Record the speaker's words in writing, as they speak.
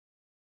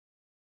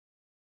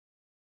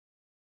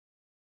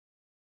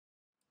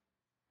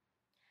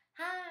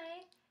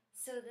Hi!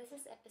 So this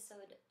is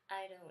episode,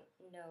 I don't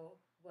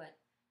know what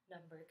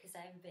number because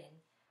I've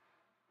been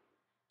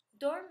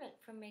dormant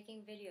from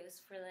making videos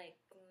for like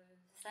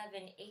 7,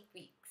 8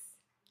 weeks.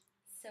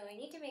 So I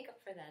need to make up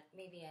for that.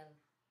 Maybe I'll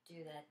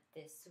do that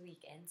this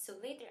weekend. So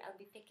later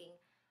I'll be picking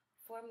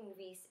 4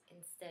 movies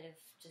instead of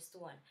just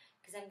one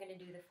because I'm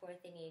gonna do the four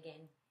thingy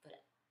again, but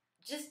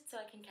just so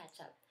I can catch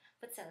up.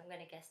 But still, I'm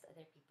gonna guess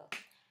other people.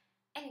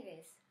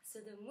 Anyways, so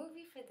the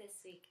movie for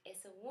this week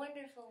is a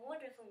wonderful,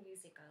 wonderful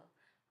musical.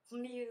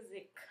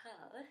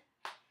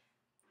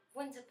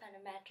 Once Upon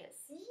a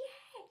Mattress.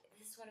 Yay!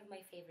 This is one of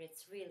my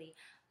favorites, really.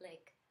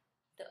 Like,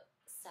 the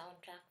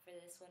soundtrack for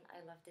this one,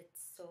 I loved it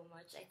so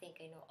much. I think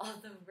I know all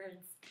the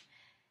words.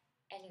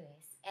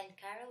 Anyways, and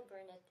Carol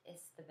Burnett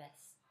is the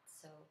best.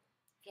 So,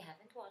 if you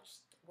haven't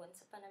watched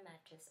Once Upon a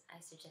Mattress, I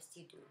suggest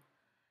you do.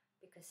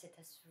 Because it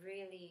has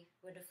really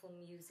wonderful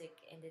music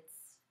and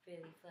it's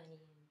really funny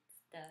and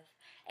stuff.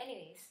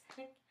 Anyways,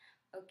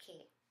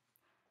 okay,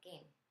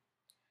 game.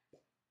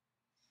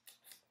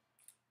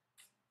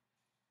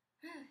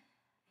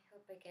 I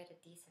hope I get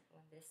a decent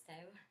one this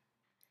time.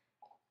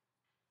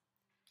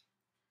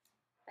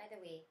 By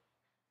the way,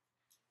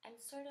 I'm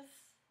sort of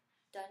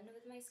done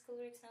with my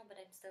schoolworks now,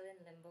 but I'm still in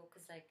limbo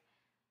because like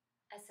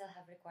I still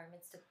have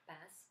requirements to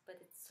pass,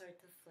 but it's sort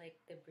of like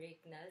the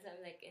break now, so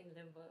I'm like in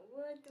limbo.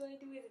 What do I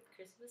do? Is it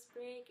Christmas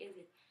break? Is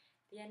it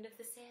the end of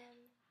the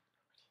sem?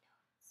 Nobody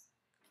knows.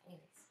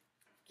 Anyways,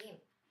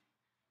 game.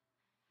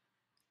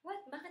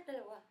 What? Bakit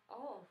dalawa?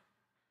 Oh.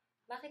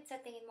 Bakit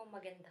sa tingin mo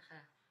maganda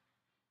ka?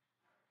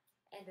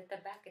 And at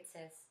the back it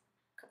says,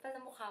 kapal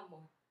na mukha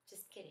mo.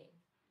 Just kidding.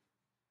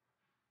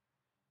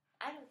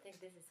 I don't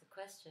think this is a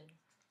question,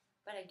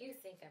 but I do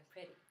think I'm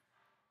pretty.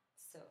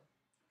 So,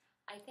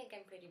 I think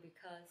I'm pretty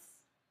because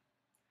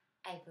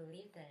I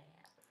believe that I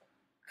am.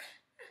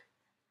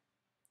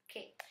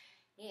 Okay,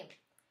 game.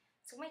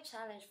 So my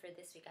challenge for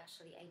this week,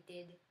 actually, I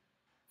did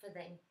for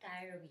the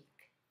entire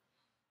week.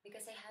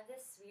 Because I have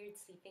this weird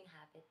sleeping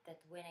habit that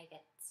when I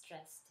get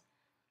stressed,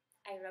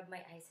 I rub my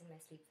eyes in my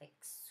sleep, like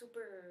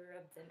super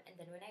rub them. And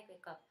then when I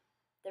wake up,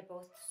 they're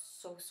both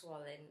so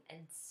swollen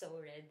and so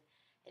red.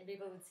 And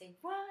people would say,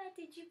 what,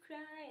 did you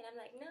cry? And I'm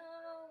like,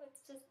 no,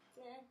 it's just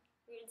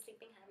weird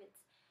sleeping habits.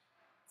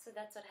 So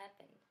that's what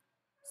happened.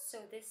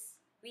 So this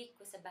week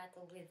was a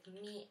battle with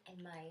me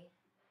and my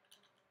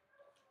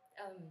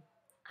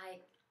eye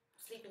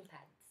sleeping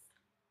pads.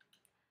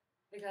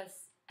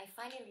 Because I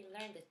finally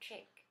learned the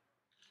trick.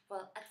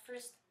 Well, at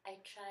first I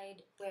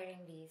tried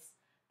wearing these,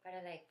 but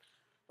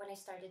when I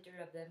started to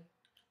rub them,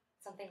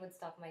 something would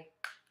stop my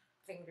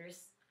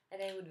fingers, and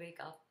I would wake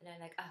up, and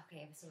I'm like, oh,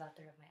 okay, I was about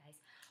to rub my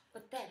eyes.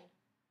 But then,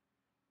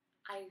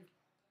 I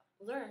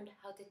learned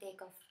how to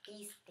take off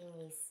these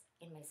thingies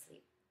in my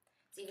sleep.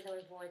 So even though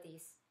I wore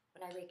these,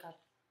 when I wake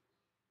up,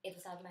 it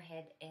was out of my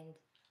head, and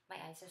my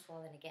eyes are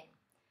swollen again.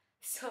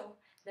 So,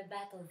 the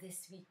battle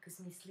this week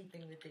was me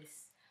sleeping with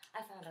this.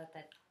 I found out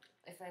that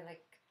if I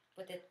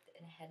put it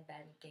in a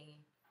headband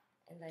thingy,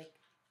 and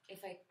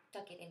if I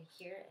tuck it in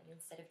here and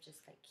instead of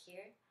just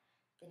here,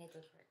 then it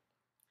would work.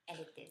 And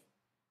it did.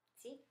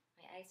 See?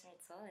 My eyes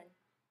aren't swollen.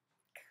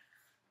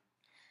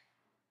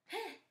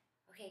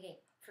 Okay,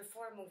 game. For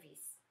 4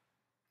 movies.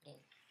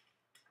 Game.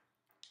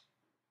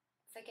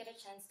 If I get a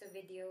chance to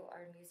video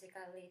our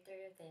musical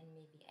later, then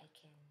maybe I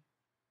can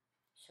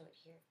show it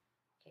here.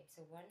 Okay,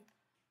 so 1,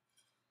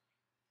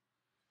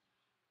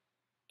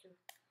 2,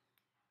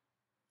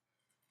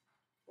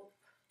 whoop,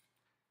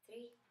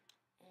 3,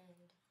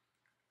 and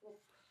whoop.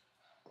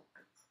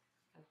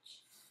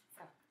 Ouch.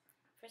 So,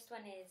 first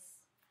one is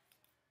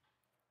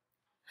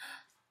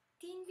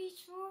Teen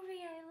Beach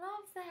Movie. I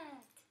love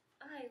that.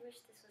 Oh, I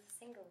wish this was a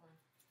single one.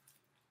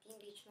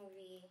 Teen Beach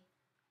Movie,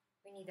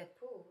 Winnie the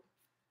Pooh,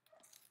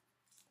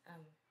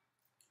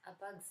 A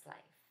Bug's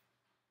Life.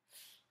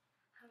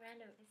 How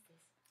random is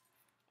this?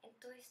 And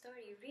Toy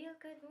Story. Real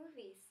good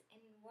movies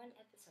in one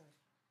episode.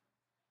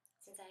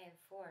 Since I have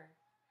 4,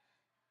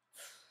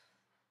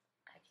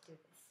 I can do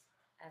this.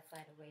 I'll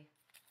find a way.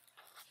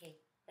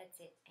 Okay, that's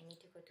it. I need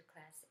to go to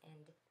class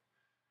and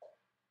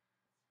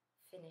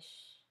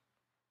finish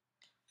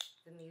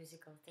the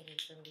musical thingy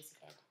for Music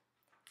Ed.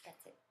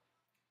 That's it.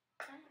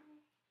 Bye.